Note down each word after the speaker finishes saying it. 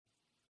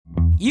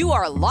You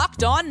are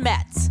Locked On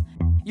Mets,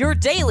 your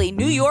daily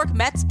New York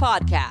Mets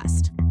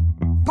podcast.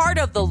 Part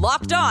of the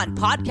Locked On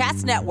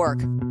Podcast Network,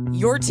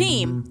 your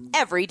team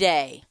every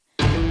day.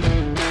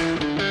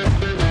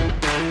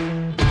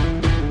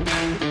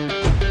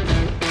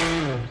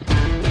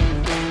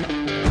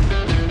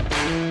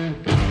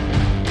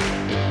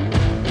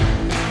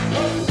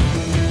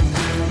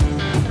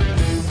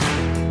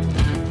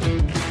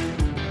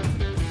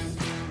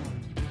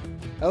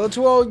 Hello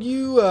to all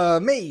you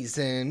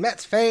amazing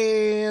Mets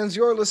fans.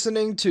 You're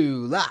listening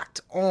to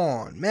Locked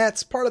On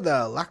Mets, part of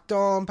the Locked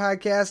On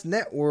Podcast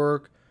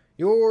Network,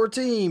 your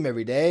team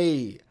every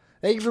day.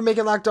 Thank you for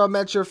making Locked On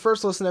Mets your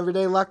first listen every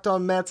day. Locked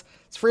On Mets,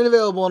 it's free and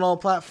available on all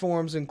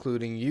platforms,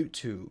 including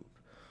YouTube.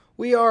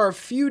 We are a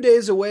few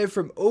days away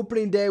from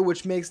opening day,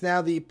 which makes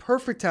now the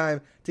perfect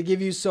time to give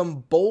you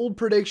some bold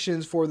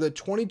predictions for the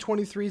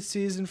 2023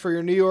 season for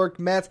your New York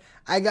Mets.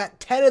 I got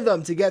 10 of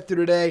them to get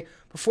through today.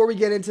 Before we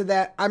get into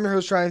that, I'm your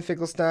host, Ryan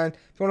Finkelstein.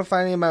 If you want to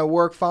find any of my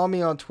work, follow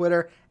me on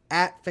Twitter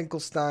at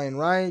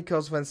FinkelsteinRyan. You can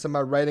also find some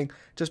of my writing,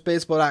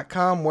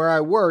 justbaseball.com, where I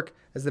work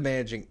as the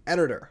managing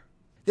editor.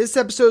 This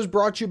episode is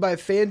brought to you by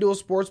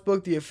FanDuel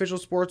Sportsbook, the official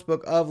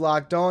sportsbook of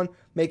Locked On.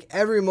 Make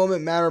every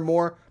moment matter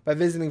more by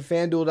visiting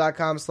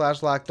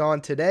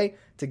FanDuel.com/LockedOn today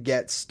to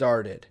get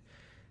started.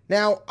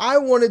 Now, I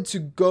wanted to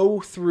go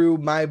through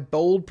my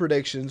bold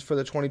predictions for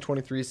the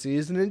 2023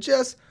 season and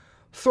just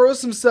throw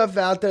some stuff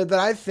out there that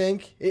I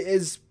think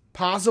is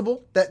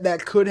possible,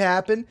 that could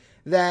happen,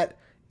 that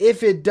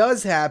if it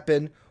does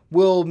happen,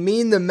 will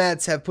mean the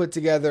Mets have put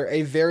together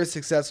a very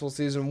successful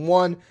season,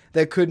 one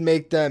that could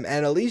make them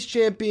NL East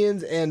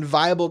champions and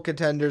viable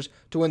contenders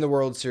to win the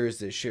World Series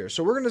this year.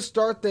 So we're going to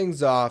start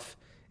things off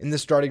in the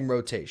starting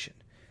rotation.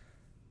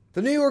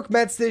 The New York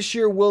Mets this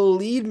year will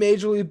lead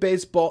Major League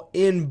Baseball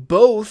in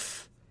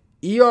both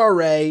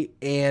ERA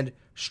and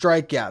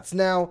strikeouts.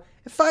 Now,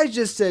 if I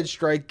just said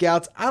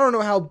strikeouts, I don't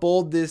know how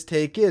bold this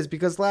take is,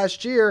 because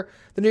last year,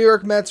 the New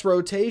York Mets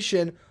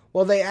rotation,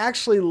 well, they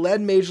actually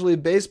led Major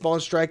League Baseball in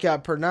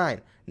strikeout per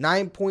 9.42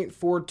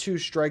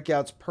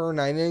 strikeouts per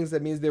 9 innings.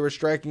 That means they were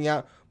striking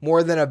out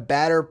more than a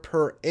batter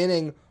per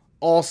inning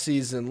all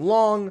season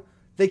long.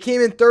 They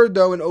came in third,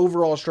 though, in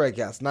overall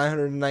strikeouts,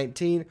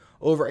 919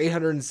 over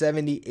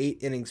 878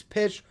 innings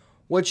pitched.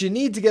 What you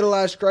need to get a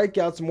lot of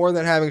strikeouts, more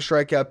than having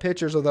strikeout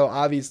pitchers, although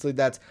obviously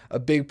that's a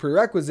big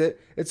prerequisite,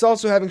 it's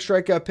also having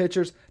strikeout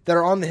pitchers that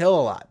are on the hill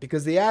a lot,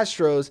 because the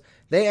Astros,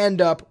 they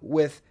end up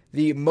with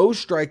the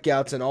most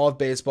strikeouts in all of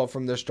baseball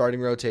from their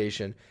starting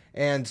rotation,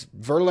 and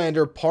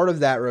Verlander, part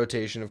of that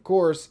rotation, of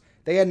course,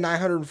 they had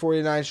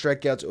 949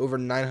 strikeouts over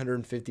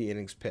 950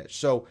 innings pitched.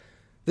 So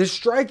the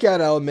strikeout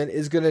element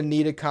is going to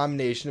need a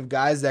combination of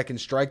guys that can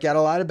strike out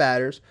a lot of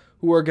batters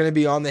who are going to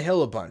be on the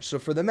hill a bunch. So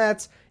for the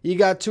Mets, you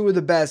got two of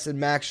the best in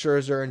Max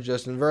Scherzer and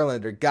Justin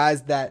Verlander,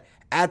 guys that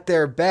at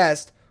their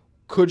best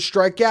could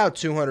strike out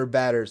 200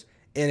 batters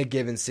in a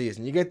given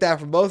season. You get that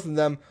from both of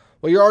them,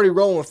 well, you're already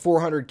rolling with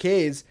 400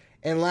 Ks,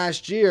 and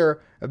last year,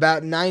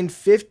 about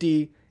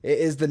 950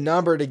 is the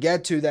number to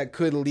get to that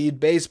could lead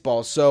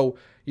baseball. So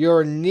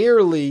you're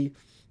nearly,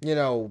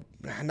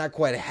 not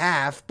quite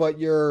half, but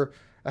you're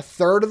a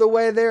third of the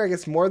way there, I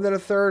guess more than a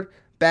third.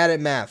 Bad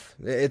at math.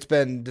 It's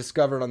been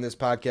discovered on this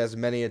podcast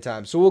many a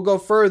time. So we'll go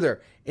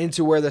further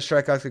into where the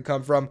strikeouts could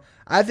come from.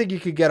 I think you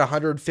could get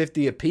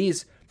 150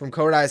 apiece from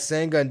Kodai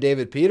Senga and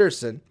David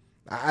Peterson.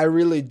 I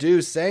really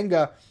do.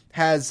 Senga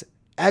has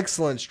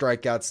excellent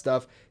strikeout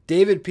stuff.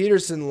 David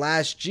Peterson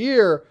last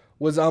year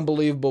was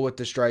unbelievable with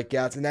the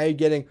strikeouts, and now you're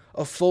getting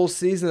a full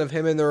season of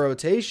him in the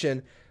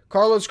rotation.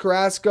 Carlos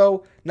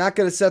Carrasco, not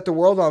going to set the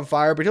world on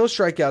fire, but he'll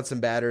strike out some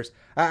batters.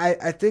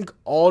 I think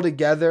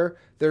altogether,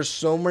 there's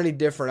so many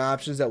different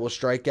options that will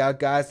strike out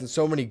guys, and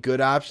so many good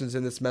options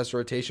in this Mets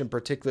rotation,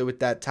 particularly with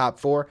that top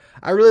four.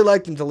 I really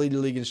like them to lead the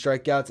league in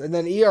strikeouts. And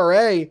then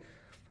ERA,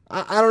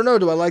 I don't know,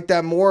 do I like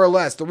that more or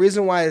less? The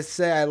reason why I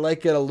say I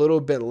like it a little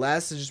bit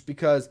less is just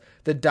because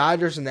the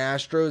Dodgers and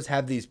Astros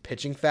have these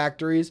pitching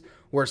factories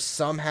where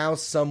somehow,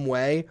 some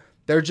way,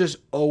 they're just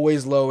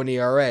always low in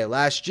ERA.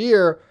 Last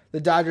year, the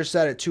Dodgers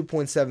sat at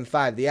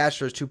 2.75, the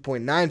Astros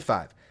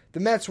 2.95. The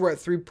Mets were at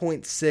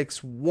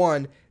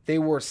 3.61. They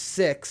were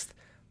sixth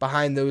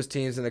behind those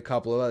teams and a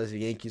couple of others. The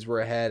Yankees were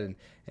ahead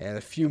and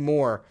a few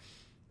more.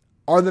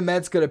 Are the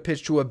Mets going to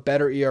pitch to a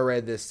better ERA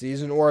this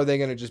season, or are they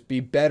going to just be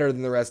better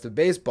than the rest of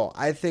baseball?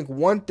 I think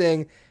one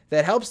thing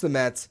that helps the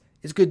Mets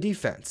is good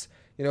defense.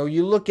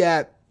 You look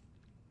at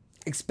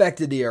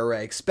expected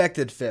ERA,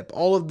 expected FIP,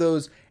 all of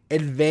those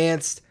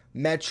advanced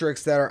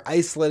metrics that are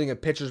isolating a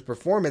pitcher's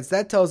performance,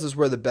 that tells us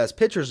where the best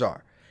pitchers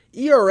are.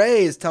 ERA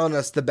is telling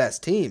us the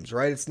best teams,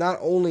 right? It's not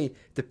only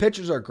the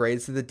pitchers are great,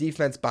 it's that the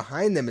defense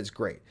behind them is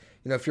great.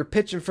 If you're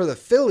pitching for the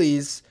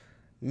Phillies,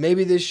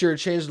 maybe this year it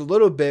changed a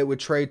little bit with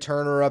Trey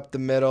Turner up the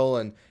middle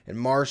and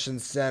Marsh in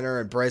center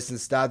and Bryson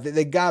Stott.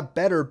 They got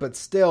better, but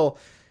still,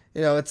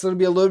 it's going to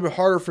be a little bit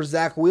harder for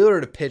Zach Wheeler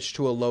to pitch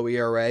to a low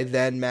ERA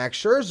than Max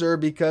Scherzer,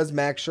 because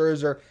Max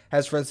Scherzer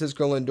has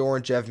Francisco Lindor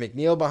and Jeff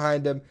McNeil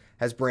behind him,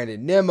 has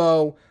Brandon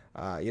Nimmo,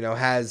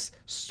 has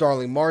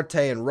Starling Marte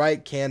and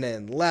right, Canna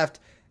and left.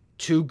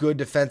 two good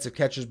defensive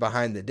catchers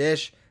behind the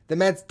dish. The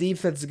Mets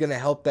defense is going to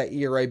help that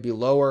ERA be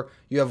lower.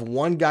 You have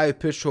one guy who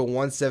pitched to a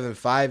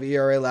 1.75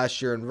 ERA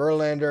last year in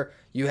Verlander.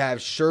 You have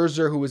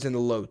Scherzer, who was in the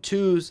low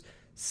twos.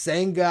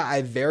 Senga,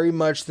 I very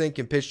much think,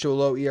 can pitch to a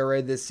low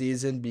ERA this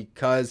season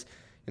because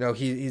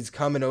he's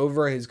coming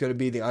over and he's going to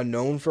be the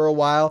unknown for a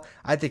while.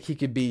 I think he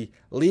could be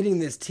leading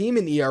this team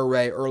in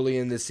ERA early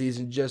in this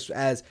season just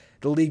as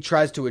the league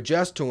tries to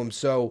adjust to him.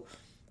 So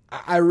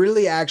I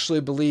really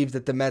actually believe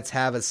that the Mets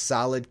have a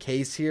solid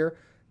case here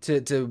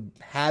to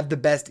have the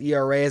best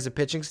ERA as a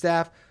pitching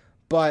staff.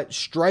 But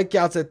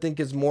strikeouts, I think,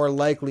 is more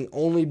likely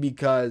only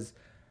because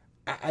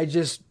I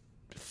just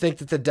think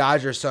that the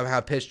Dodgers somehow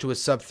pitch to a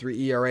sub-3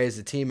 ERA as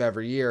a team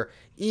every year,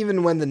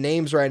 even when the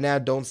names right now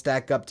don't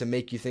stack up to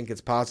make you think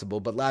it's possible.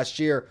 But last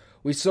year,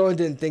 we certainly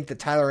didn't think that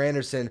Tyler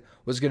Anderson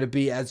was going to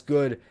be as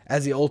good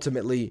as he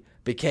ultimately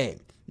became.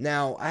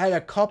 Now, I had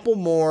a couple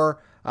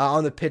more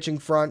on the pitching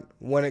front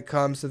when it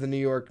comes to the New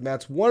York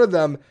Mets. One of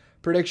them,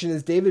 prediction,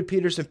 is David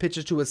Peterson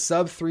pitches to a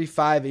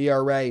sub-3.5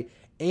 ERA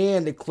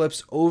and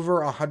eclipse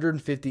over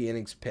 150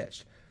 innings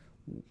pitched.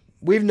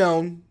 We've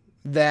known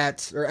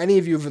that, or any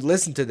of you who've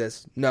listened to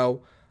this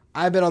know,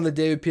 I've been on the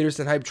David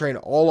Peterson hype train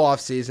all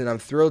offseason. I'm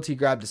thrilled he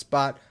grabbed a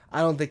spot.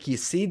 I don't think he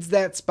cedes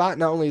that spot,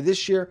 not only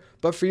this year,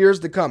 but for years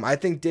to come. I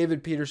think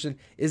David Peterson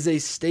is a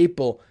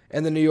staple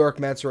in the New York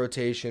Mets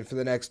rotation for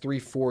the next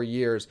 3-4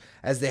 years,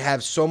 as they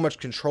have so much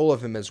control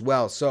of him as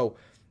well. So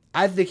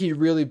I think he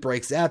really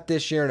breaks out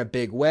this year in a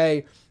big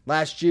way.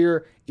 Last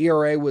year,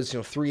 ERA was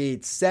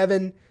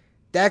 3.87.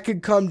 That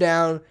could come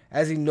down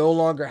as he no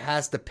longer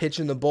has to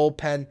pitch in the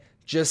bullpen,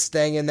 just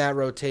staying in that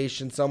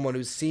rotation, someone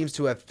who seems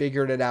to have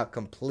figured it out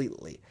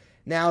completely.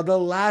 Now, the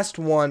last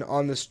one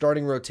on the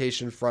starting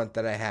rotation front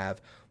that I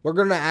have, we're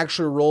going to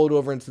actually roll it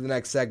over into the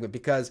next segment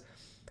because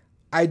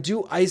I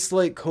do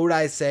isolate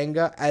Kodai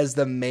Senga as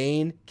the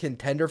main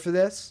contender for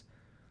this,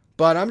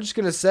 but I'm just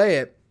going to say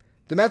it.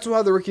 The Mets will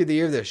have the Rookie of the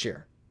Year this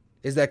year.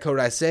 Is that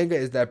Kodai Senga?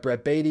 Is that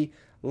Brett Baty?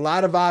 A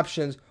lot of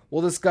options.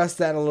 We'll discuss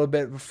that in a little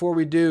bit. Before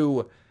we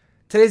do,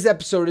 today's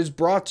episode is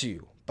brought to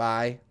you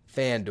by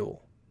FanDuel.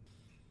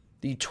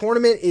 The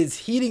tournament is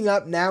heating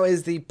up. Now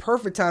is the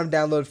perfect time to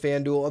download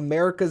FanDuel,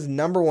 America's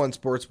 #1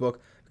 sportsbook,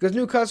 because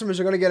new customers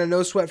are going to get a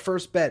no-sweat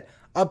first bet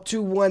up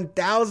to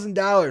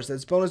 $1,000.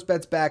 That's bonus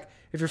bets back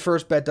if your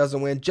first bet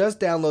doesn't win. Just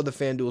download the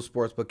FanDuel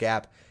Sportsbook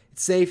app.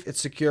 It's safe, it's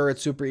secure,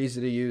 it's super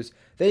easy to use.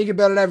 Then you can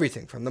bet on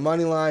everything, from the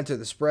money line to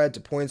the spread to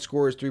point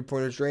scores,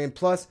 three-pointers drained.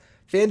 Plus,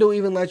 FanDuel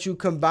even lets you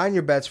combine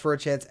your bets for a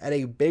chance at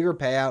a bigger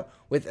payout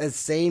with a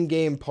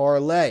same-game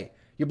parlay.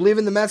 You believe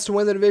in the Mets to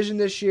win the division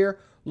this year?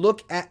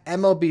 Look at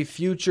MLB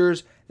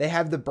Futures. They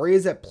have the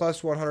Braves at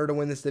plus 100 to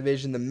win this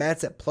division, the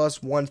Mets at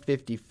plus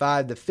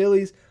 155, the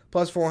Phillies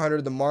plus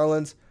 400, the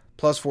Marlins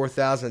plus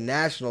 4,000,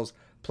 Nationals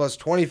plus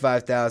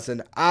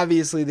 25,000.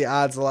 Obviously, the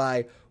odds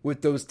lie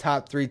with those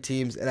top three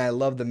teams, and I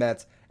love the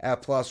Mets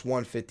at plus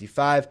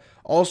 155.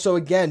 Also,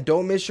 again,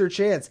 don't miss your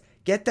chance.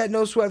 Get that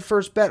no-sweat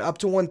first bet up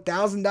to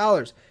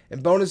 $1,000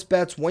 in bonus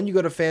bets when you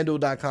go to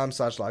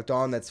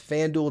FanDuel.com/LockedOn. That's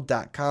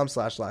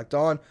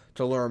FanDuel.com/LockedOn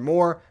to learn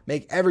more.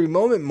 Make every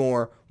moment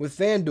more with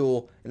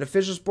FanDuel, an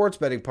official sports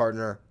betting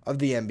partner of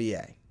the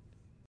NBA.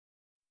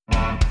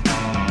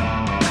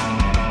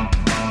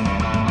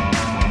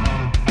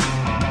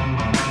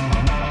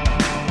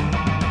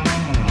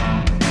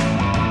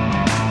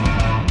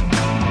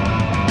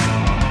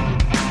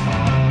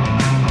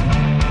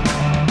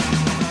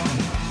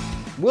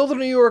 Will the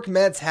New York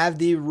Mets have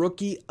the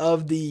Rookie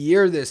of the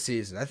Year this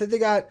season? I think they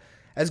got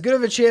as good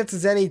of a chance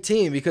as any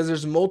team because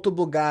there's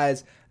multiple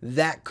guys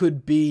that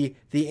could be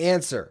the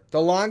answer. The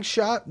long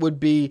shot would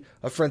be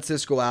a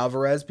Francisco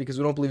Alvarez because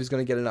we don't believe he's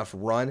going to get enough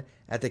run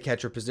at the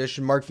catcher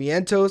position. Mark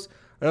Vientos,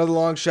 another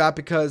long shot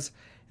because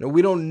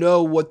we don't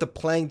know what the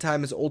playing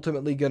time is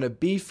ultimately going to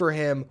be for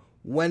him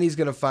when he's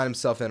going to find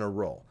himself in a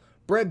role.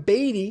 Brett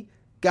Baty,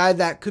 guy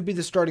that could be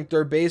the starting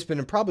third baseman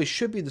and probably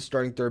should be the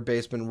starting third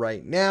baseman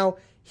right now.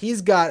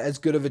 He's got as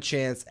good of a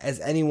chance as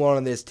anyone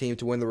on this team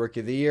to win the Rookie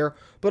of the Year.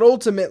 But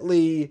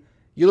ultimately,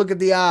 you look at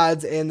the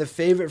odds, and the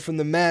favorite from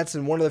the Mets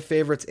and one of the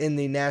favorites in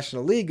the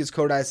National League is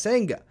Kodai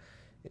Senga.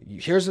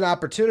 Here's an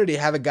opportunity to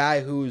have a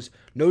guy who's,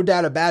 no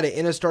doubt about it,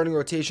 in a starting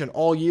rotation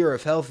all year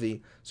if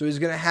healthy. So he's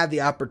going to have the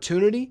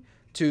opportunity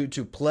to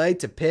play,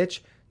 to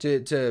pitch,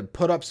 to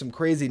put up some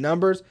crazy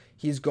numbers.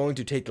 He's going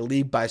to take the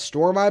league by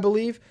storm, I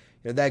believe.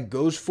 That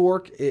ghost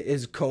fork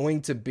is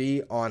going to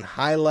be on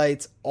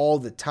highlights all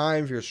the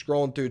time. If you're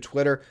scrolling through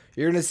Twitter,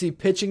 you're going to see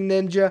Pitching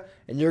Ninja,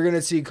 and you're going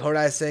to see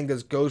Kodai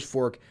Senga's ghost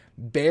fork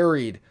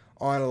buried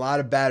on a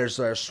lot of batters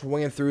that are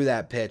swinging through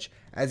that pitch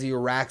as he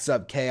racks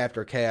up K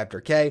after K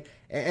after K.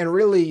 And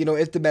really,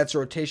 if the Mets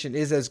rotation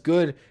is as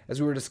good as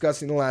we were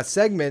discussing in the last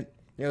segment,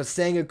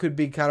 Senga could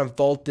be kind of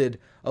vaulted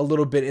a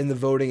little bit in the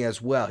voting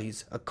as well.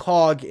 He's a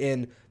cog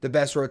in the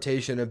best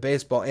rotation of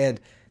baseball,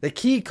 and the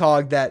key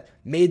cog that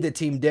made the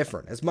team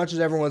different. As much as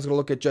everyone's going to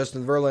look at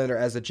Justin Verlander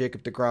as a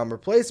Jacob deGrom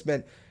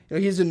replacement,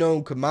 he's a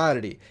known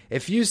commodity.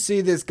 If you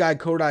see this guy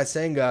Kodai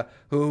Senga,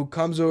 who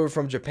comes over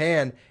from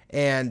Japan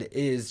and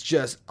is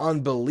just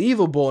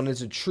unbelievable and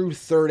is a true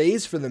third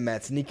ace for the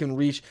Mets, and he can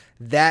reach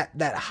that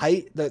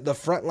height, the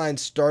frontline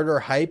starter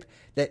hype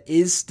that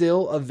is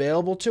still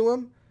available to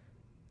him,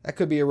 that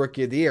could be a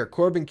Rookie of the Year.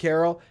 Corbin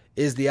Carroll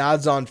is the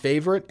odds-on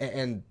favorite,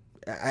 and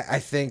I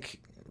think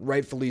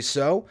rightfully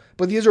so.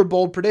 But these are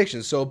bold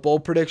predictions. So a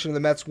bold prediction of the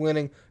Mets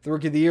winning the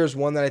Rookie of the Year is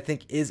one that I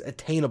think is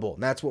attainable.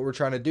 And that's what we're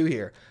trying to do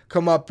here.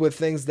 Come up with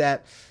things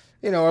that,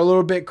 are a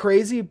little bit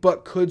crazy,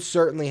 but could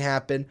certainly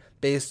happen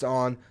based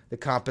on the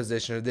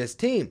composition of this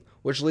team.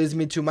 Which leads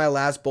me to my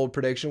last bold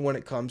prediction when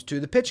it comes to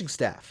the pitching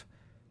staff.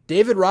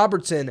 David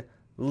Robertson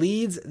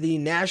leads the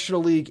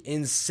National League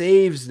in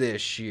saves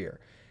this year.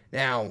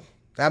 Now,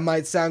 that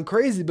might sound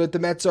crazy, but the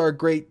Mets are a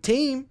great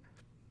team.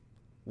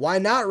 Why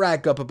not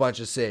rack up a bunch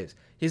of saves?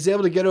 He's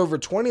able to get over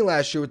 20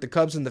 last year with the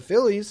Cubs and the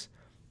Phillies.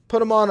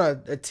 Put him on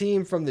a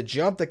team from the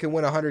jump that can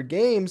win 100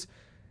 games.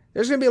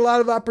 There's going to be a lot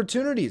of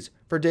opportunities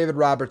for David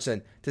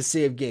Robertson to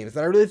save games.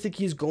 And I really think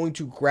he's going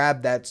to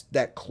grab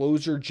that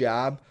closer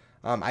job.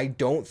 I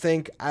don't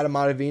think Adam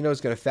Ottavino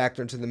is going to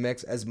factor into the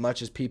mix as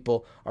much as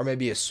people are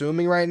maybe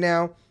assuming right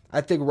now.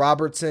 I think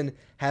Robertson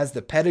has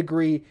the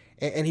pedigree,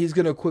 and he's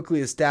going to quickly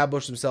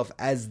establish himself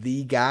as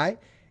the guy.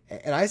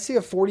 And I see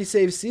a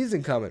 40-save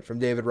season coming from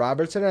David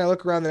Robertson, and I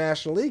look around the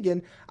National League,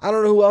 and I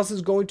don't know who else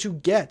is going to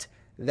get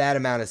that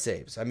amount of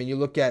saves. I mean, you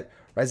look at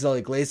Raisel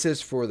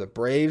Iglesias for the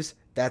Braves.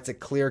 That's a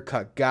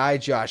clear-cut guy.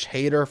 Josh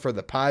Hader for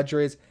the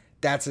Padres.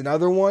 That's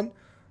another one.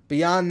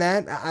 Beyond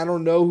that, I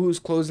don't know who's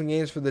closing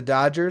games for the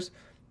Dodgers.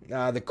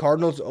 The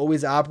Cardinals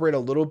always operate a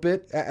little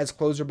bit as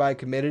closer by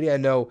committee. I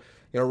know,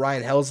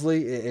 Ryan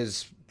Helsley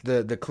is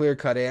the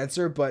clear-cut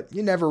answer, but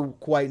you never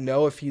quite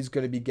know if he's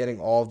going to be getting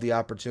all of the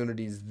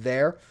opportunities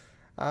there.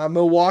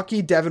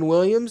 Milwaukee, Devin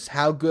Williams,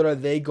 how good are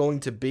they going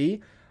to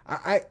be?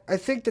 I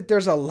think that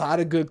there's a lot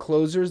of good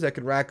closers that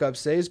can rack up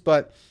saves,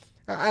 but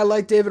I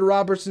like David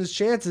Robertson's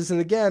chances. And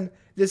again,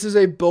 this is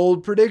a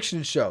bold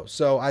prediction show,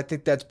 so I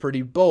think that's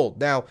pretty bold.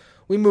 Now,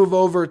 we move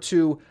over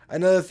to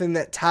another thing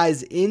that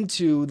ties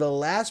into the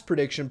last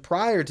prediction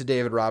prior to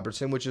David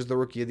Robertson, which is the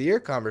Rookie of the Year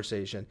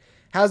conversation.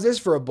 How's this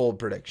for a bold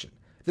prediction?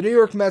 The New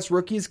York Mets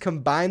rookies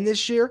combined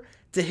this year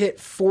to hit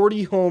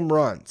 40 home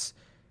runs.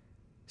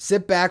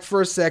 Sit back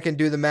for a second,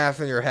 do the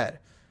math in your head.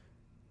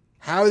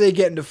 How are they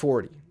getting to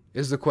 40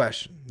 is the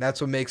question.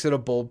 That's what makes it a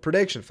bold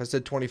prediction. If I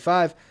said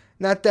 25,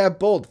 not that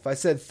bold. If I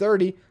said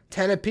 30,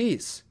 10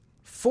 apiece.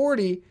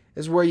 40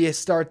 is where you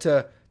start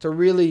to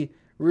really,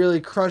 really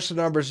crunch the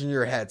numbers in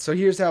your head. So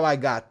here's how I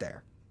got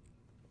there.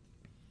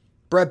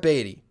 Brett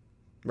Baty,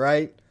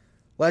 right?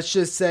 Let's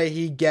just say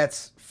he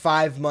gets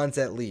 5 months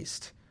at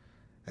least.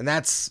 And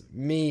that's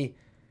me,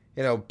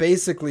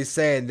 basically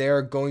saying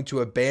they're going to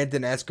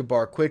abandon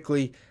Escobar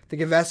quickly. I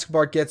think if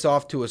Escobar gets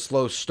off to a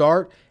slow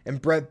start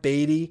and Brett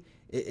Baty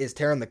is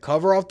tearing the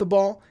cover off the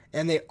ball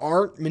and they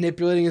aren't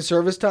manipulating his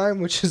service time,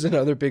 which is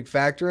another big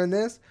factor in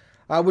this,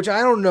 which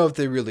I don't know if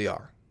they really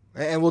are.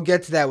 And we'll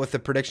get to that with the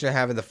prediction I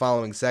have in the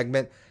following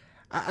segment.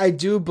 I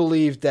do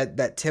believe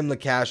that Tim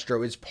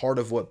LeCastro is part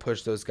of what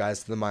pushed those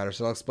guys to the minors.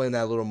 And I'll explain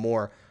that a little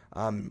more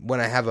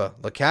when I have a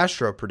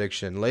LeCastro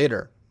prediction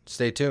later.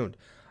 Stay tuned.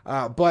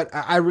 But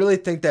I really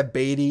think that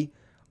Baty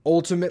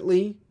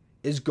ultimately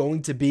is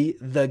going to be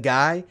the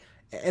guy.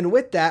 And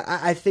with that,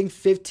 I think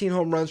 15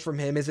 home runs from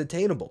him is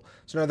attainable.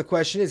 So now the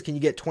question is, can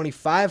you get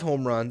 25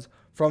 home runs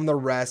from the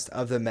rest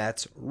of the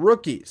Mets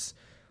rookies?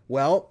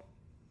 Well,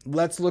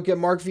 let's look at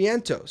Mark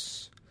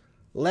Vientos.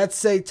 Let's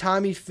say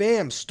Tommy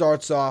Pham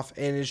starts off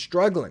and is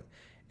struggling,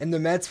 and the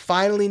Mets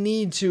finally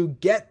need to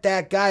get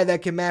that guy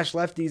that can mash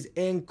lefties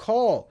and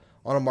call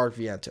on a Mark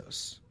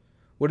Vientos.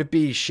 Would it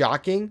be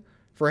shocking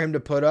for him to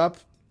put up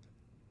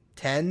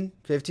 10,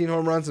 15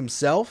 home runs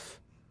himself?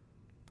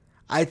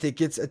 I think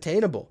it's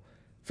attainable.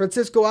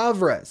 Francisco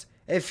Alvarez,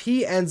 if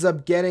he ends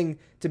up getting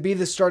to be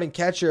the starting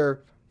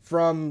catcher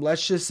from,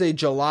 let's just say,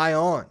 July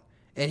on,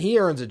 and he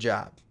earns a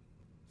job,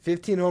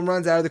 15 home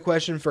runs out of the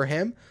question for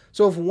him.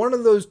 So if one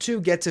of those two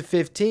gets to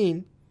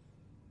 15,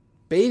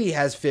 Baty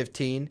has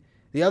 15,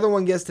 the other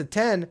one gets to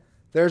 10,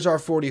 there's our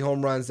 40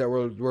 home runs that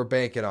we're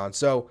banking on.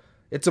 So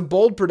it's a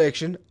bold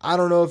prediction. I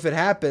don't know if it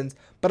happens,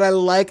 but I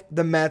like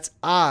the Mets'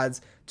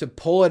 odds to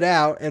pull it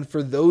out and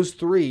for those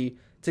three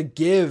to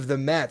give the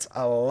Mets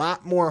a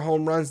lot more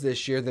home runs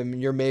this year than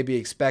you're maybe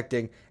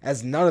expecting,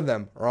 as none of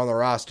them are on the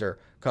roster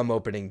come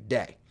opening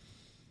day.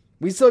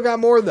 We still got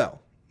more, though.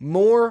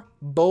 More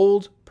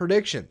bold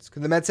predictions.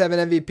 Could the Mets have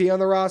an MVP on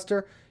the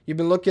roster? You've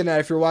been looking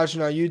at, if you're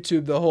watching on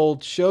YouTube, the whole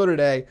show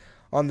today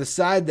on the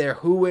side there,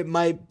 who it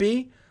might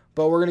be.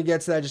 But we're going to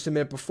get to that in just a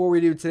minute. Before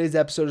we do, today's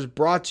episode is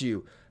brought to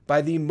you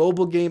by the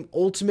mobile game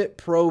Ultimate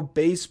Pro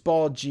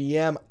Baseball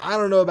GM. I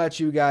don't know about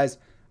you guys.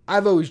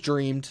 I've always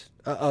dreamed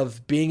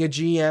of being a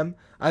GM.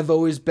 I've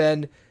always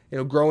been,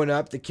 growing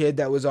up, the kid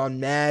that was on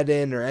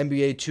Madden or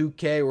NBA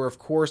 2K or, of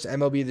course,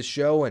 MLB The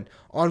Show and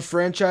on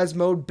franchise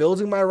mode,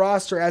 building my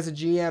roster as a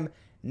GM.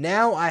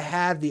 Now I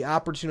have the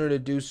opportunity to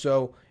do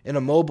so in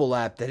a mobile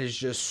app that is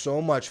just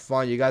so much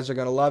fun. You guys are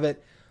going to love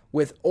it.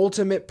 With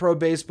Ultimate Pro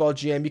Baseball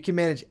GM, you can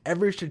manage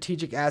every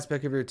strategic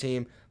aspect of your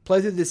team, play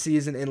through the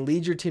season, and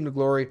lead your team to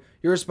glory.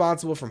 You're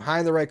responsible from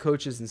hiring the right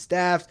coaches and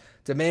staffs,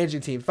 to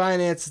managing team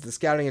finances, to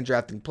scouting and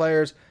drafting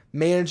players,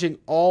 managing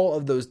all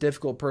of those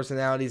difficult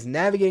personalities,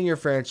 navigating your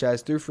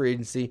franchise through free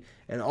agency,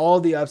 and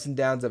all the ups and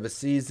downs of a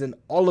season.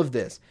 All of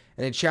this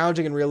in a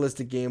challenging and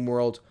realistic game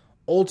world.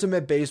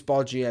 Ultimate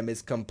Baseball GM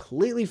is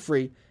completely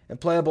free and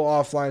playable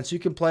offline, so you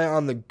can play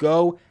on the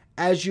go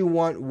as you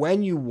want,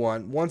 when you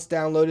want. Once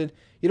downloaded,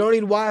 you don't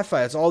need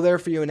Wi-Fi. It's all there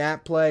for you in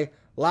app play.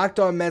 Locked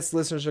On Mets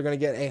listeners are going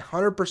to get a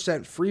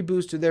 100% free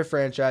boost to their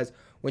franchise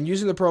when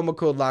using the promo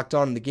code Locked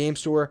On in the game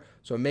store,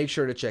 so make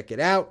sure to check it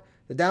out.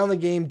 To download the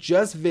game,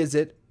 just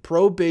visit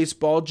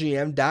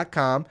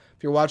ProBaseballGM.com.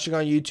 If you're watching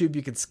on YouTube,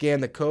 you can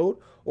scan the code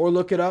or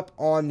look it up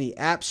on the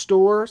app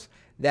stores.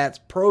 That's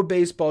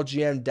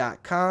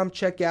ProBaseballGM.com.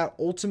 Check out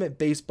Ultimate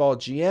Baseball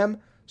GM.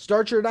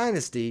 Start your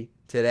dynasty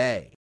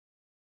today.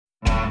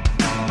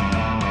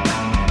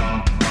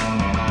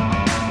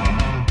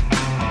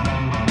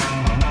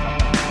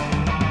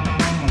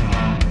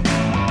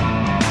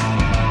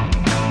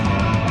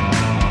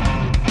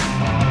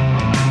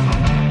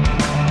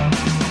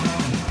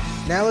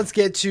 Now let's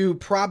get to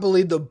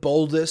probably the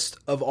boldest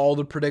of all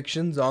the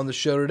predictions on the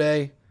show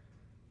today.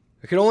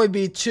 There can only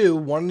be two,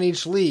 one in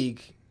each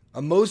league.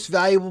 A most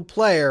valuable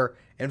player,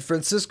 and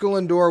Francisco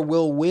Lindor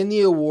will win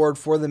the award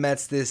for the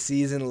Mets this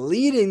season,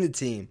 leading the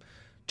team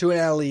to an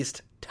AL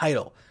East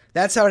title.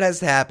 That's how it has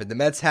to happen. The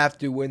Mets have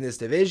to win this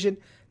division.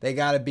 They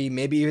got to be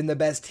maybe even the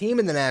best team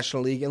in the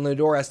National League, and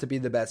Lindor has to be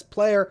the best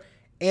player.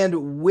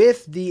 And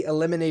with the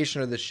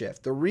elimination of the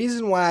shift, the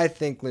reason why I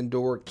think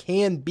Lindor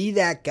can be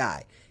that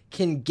guy,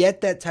 can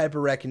get that type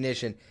of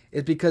recognition,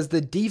 is because the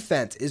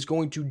defense is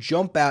going to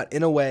jump out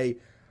in a way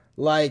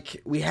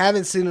like we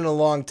haven't seen in a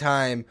long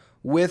time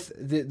with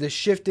the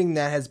shifting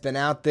that has been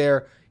out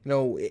there. You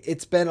know,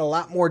 it's been a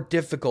lot more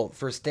difficult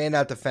for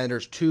standout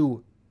defenders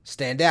to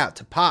stand out,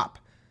 to pop.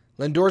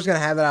 Lindor's going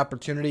to have that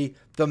opportunity.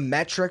 The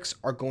metrics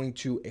are going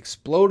to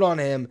explode on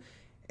him,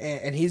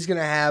 and he's going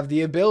to have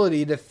the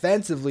ability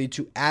defensively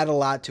to add a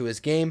lot to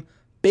his game.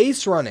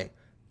 Base running,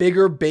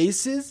 bigger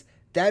bases,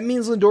 that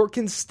means Lindor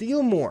can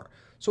steal more.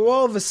 So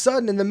all of a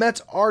sudden, and the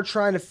Mets are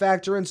trying to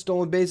factor in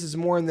stolen bases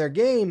more in their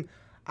game,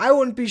 I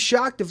wouldn't be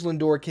shocked if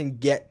Lindor can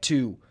get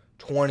to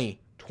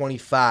 20,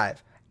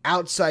 25,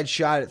 outside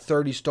shot at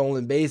 30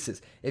 stolen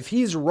bases. If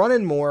he's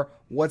running more,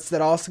 what's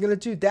that also going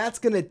to do? That's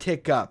going to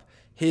tick up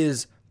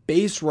his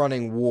base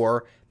running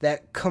war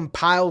that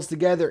compiles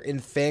together in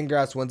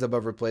Fangraphs wins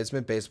above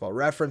replacement, Baseball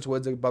Reference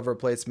wins above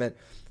replacement.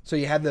 So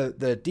you have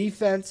the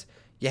defense,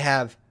 you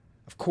have,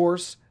 of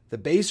course, the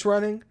base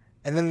running,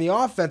 and then the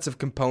offensive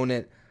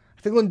component.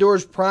 I think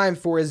Lindor's primed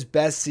for his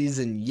best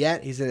season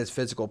yet. He's in his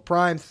physical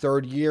prime,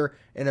 third year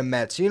in a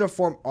Mets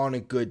uniform on a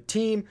good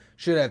team.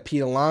 Should have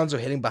Pete Alonso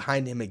hitting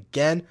behind him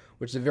again,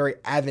 which is a very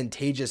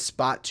advantageous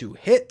spot to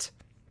hit.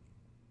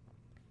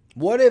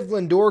 What if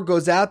Lindor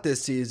goes out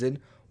this season,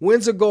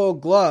 wins a Gold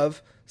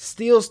Glove,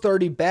 steals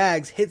 30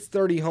 bags, hits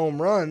 30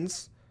 home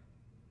runs?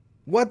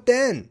 What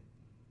then?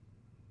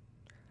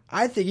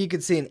 I think you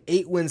could see an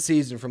 8-win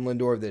season from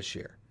Lindor this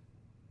year.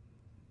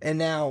 And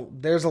now,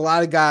 there's a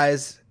lot of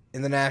guys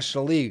in the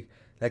National League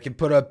that can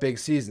put up big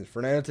seasons.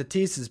 Fernando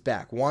Tatis is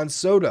back. Juan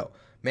Soto,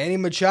 Manny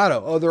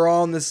Machado. Oh, they're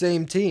all on the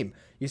same team.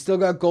 You still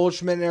got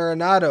Goldschmidt and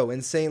Arenado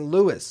in St.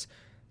 Louis.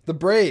 The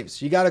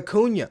Braves, you got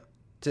Acuna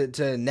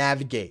to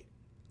navigate.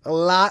 A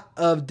lot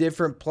of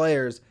different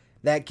players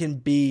that can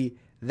be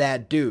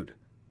that dude.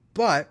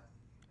 But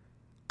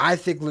I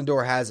think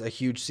Lindor has a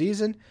huge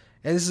season,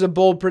 and this is a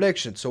bold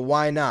prediction, so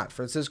why not?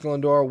 Francisco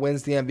Lindor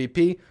wins the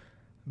MVP.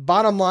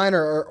 Bottom line,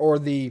 or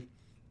the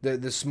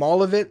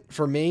small of it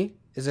for me,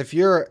 is if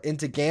you're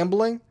into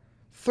gambling,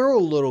 throw a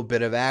little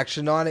bit of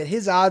action on it.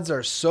 His odds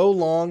are so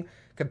long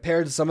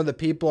compared to some of the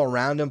people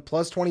around him,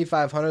 plus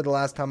 2,500 the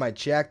last time I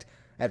checked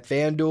at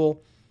FanDuel.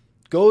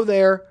 Go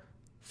there,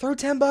 throw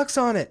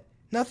 $10 on it.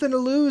 Nothing to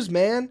lose,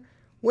 man.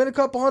 Win a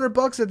couple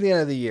 $100 at the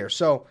end of the year.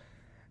 So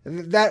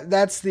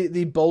that's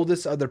the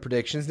boldest of the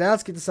predictions. Now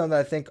let's get to some that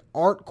I think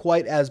aren't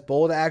quite as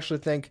bold. I actually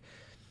think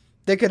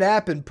they could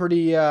happen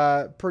pretty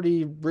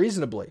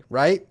reasonably,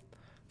 right?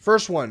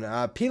 First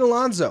one, Pete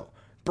Alonso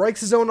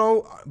breaks his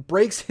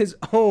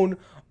own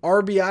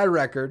RBI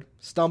record.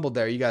 Stumbled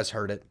there. You guys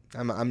heard it.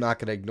 I'm not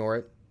going to ignore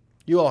it.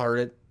 You all heard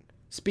it.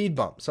 Speed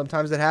bump.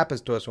 Sometimes it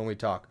happens to us when we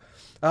talk.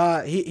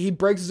 He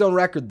breaks his own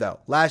record, though.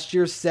 Last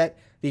year set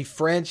the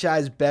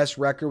franchise best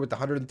record with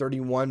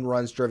 131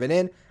 runs driven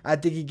in. I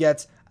think he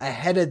gets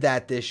ahead of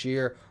that this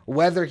year.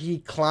 Whether he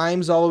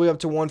climbs all the way up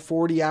to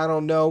 140, I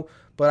don't know.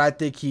 But I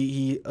think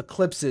he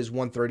eclipses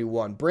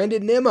 131.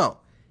 Brandon Nimmo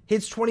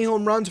hits 20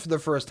 home runs for the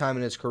first time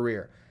in his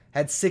career.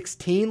 Had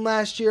 16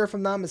 last year, if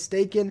I'm not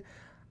mistaken.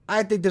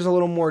 I think there's a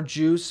little more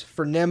juice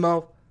for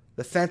Nimmo.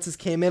 The fences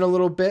came in a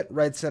little bit,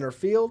 right center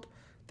field.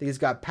 I think he's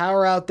got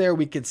power out there.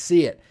 We could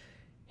see it.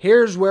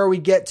 Here's where we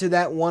get to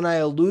that one I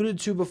alluded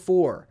to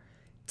before.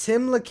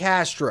 Tim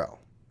LeCastro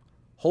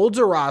holds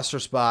a roster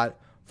spot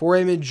for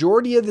a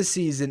majority of the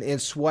season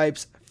and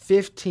swipes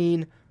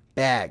 15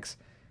 bags.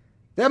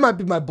 That might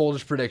be my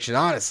boldest prediction,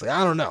 honestly.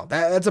 I don't know.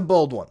 That's a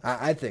bold one.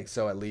 I think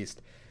so, at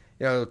least.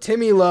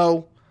 Timmy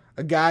Lowe,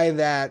 a guy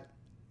that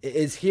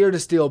is here to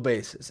steal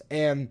bases.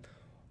 And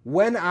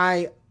when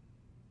I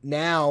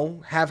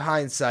now have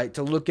hindsight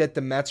to look at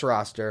the Mets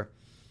roster,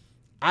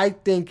 I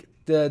think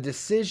the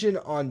decision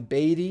on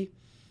Beatty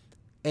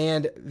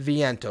and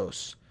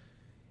Vientos,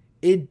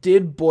 it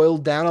did boil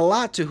down a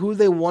lot to who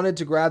they wanted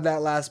to grab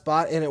that last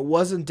spot, and it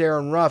wasn't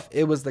Darren Ruff,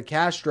 it was the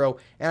Castro,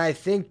 and I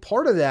think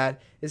part of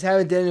that is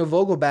having Daniel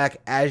Vogelbach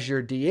as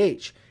your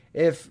DH.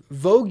 If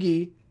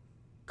Vogie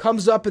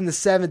comes up in the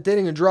 7th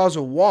inning and draws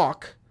a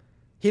walk,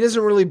 he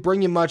doesn't really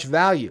bring you much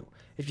value.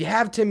 If you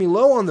have Timmy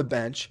Lowe on the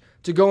bench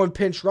to go and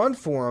pinch run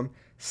for him,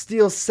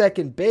 steal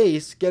second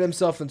base, get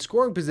himself in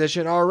scoring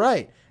position, all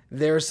right,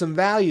 there's some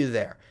value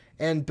there.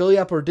 And Billy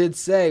Epler did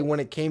say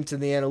when it came to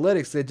the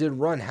analytics, they did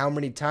run how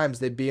many times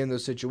they'd be in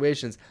those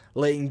situations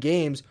late in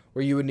games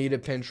where you would need a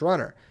pinch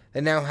runner.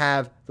 They now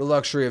have the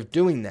luxury of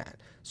doing that.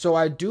 So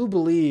I do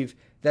believe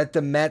that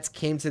the Mets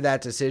came to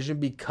that decision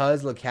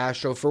because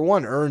LeCastro, for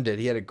one, earned it.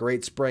 He had a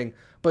great spring.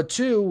 But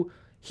two,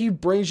 he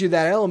brings you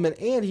that element,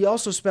 and he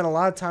also spent a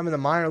lot of time in the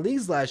minor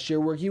leagues last year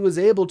where he was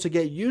able to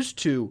get used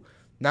to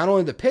not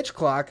only the pitch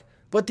clock,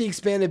 but the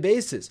expanded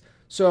bases.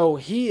 So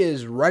he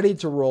is ready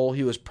to roll.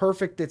 He was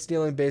perfect at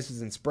stealing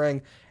bases in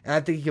spring, and I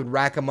think he could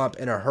rack them up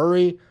in a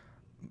hurry.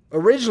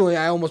 Originally,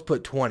 I almost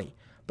put 20,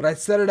 but I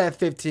set it at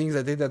 15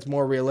 because I think that's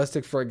more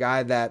realistic for a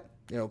guy that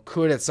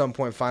could at some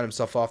point find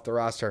himself off the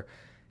roster.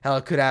 Hell,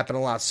 it could happen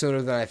a lot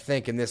sooner than I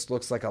think, and this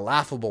looks like a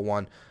laughable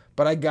one.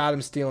 But I got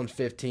him stealing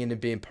 15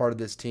 and being part of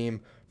this team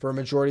for a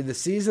majority of the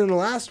season. The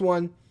last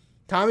one,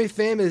 Tommy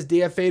Pham is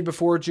DFA'd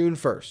before June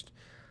 1st.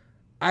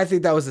 I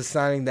think that was a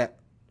signing that,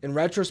 in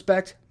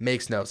retrospect,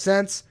 makes no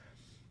sense.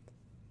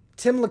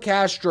 Tim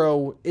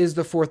LeCastro is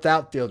the 4th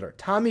outfielder.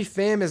 Tommy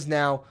Pham is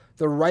now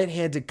the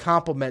right-handed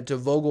complement to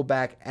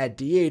Vogelbach at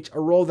DH, a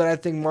role that I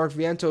think Mark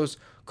Vientos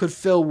could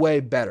fill way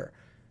better.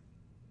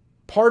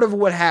 Part of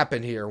what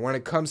happened here when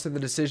it comes to the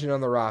decision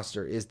on the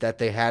roster is that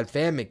they had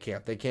Pham in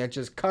camp. They can't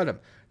just cut him.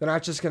 They're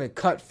not just going to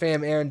cut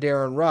Pham and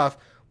Darren Ruff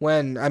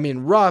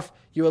Ruff,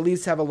 you at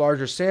least have a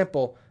larger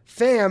sample.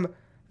 Pham,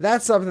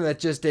 that's something that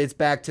just dates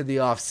back to the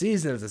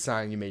offseason as a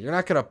signing you made. You're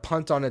not going to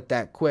punt on it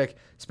that quick,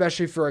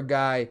 especially for a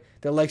guy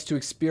that likes to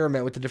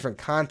experiment with the different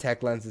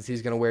contact lenses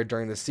he's going to wear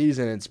during the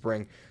season in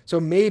spring. So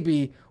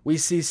maybe we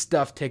see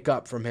stuff tick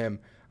up from him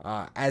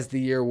as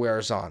the year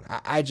wears on.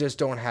 I just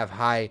don't have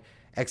high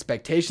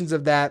expectations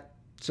of that,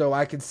 so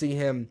I could see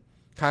him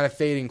kind of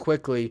fading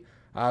quickly.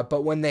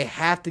 But when they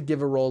have to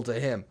give a role to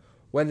him,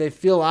 when they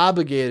feel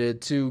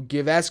obligated to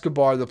give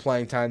Escobar the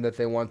playing time that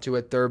they want to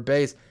at third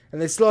base,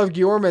 and they still have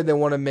Guillorme they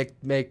want to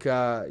make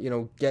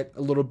get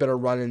a little bit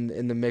of run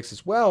in the mix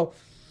as well,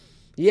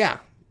 yeah,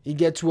 you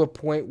get to a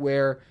point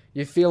where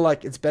you feel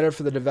like it's better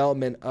for the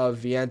development of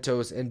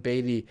Vientos and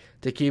Beatty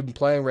to keep them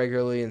playing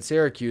regularly in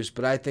Syracuse,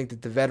 but I think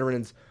that the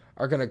veterans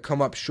are going to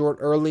come up short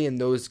early, and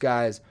those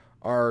guys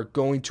are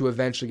going to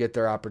eventually get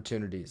their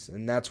opportunities.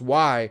 And that's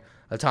why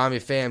a Tommy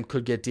Pham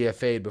could get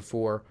DFA'd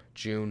before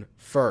June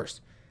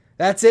 1st.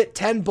 That's it.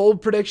 10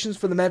 bold predictions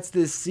for the Mets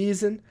this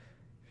season.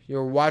 If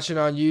you're watching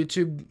on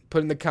YouTube,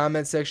 put in the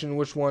comment section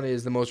which one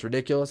is the most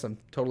ridiculous. I'm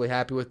totally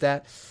happy with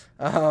that.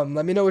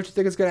 Let me know what you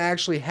think is going to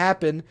actually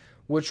happen,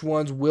 which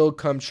ones will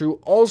come true.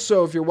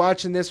 Also, if you're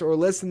watching this or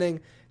listening,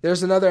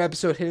 there's another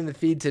episode hitting the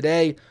feed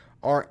today.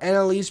 Our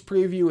NL East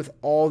preview with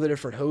all the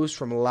different hosts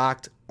from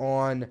Locked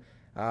On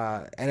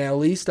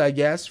NL East, I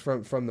guess,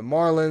 from the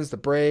Marlins, the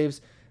Braves,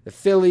 the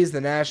Phillies,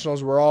 the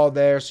Nationals. We're all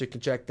there, so you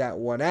can check that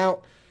one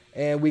out.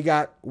 And we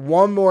got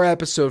one more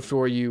episode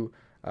for you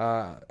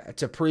to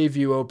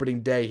preview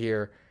opening day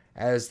here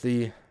as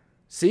the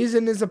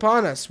season is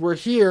upon us. We're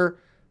here,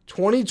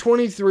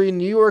 2023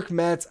 New York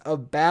Mets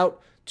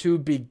about to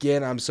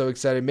begin. I'm so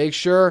excited. Make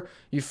sure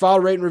you follow,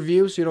 rate, and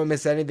review so you don't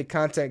miss any of the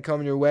content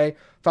coming your way.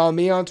 Follow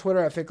me on Twitter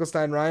at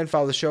Finkelstein Ryan.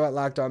 Follow the show at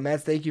Locked On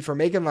Mets. Thank you for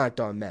making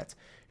Locked On Mets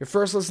your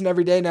first listen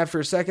every day. Now for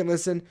your second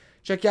listen,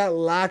 check out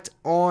Locked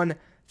On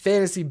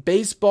Fantasy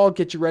Baseball.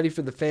 Get you ready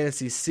for the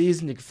fantasy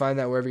season. You can find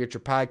that wherever you get your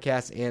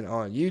podcasts and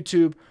on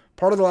YouTube.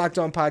 Part of the Locked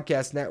On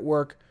Podcast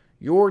Network,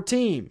 your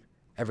team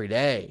every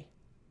day.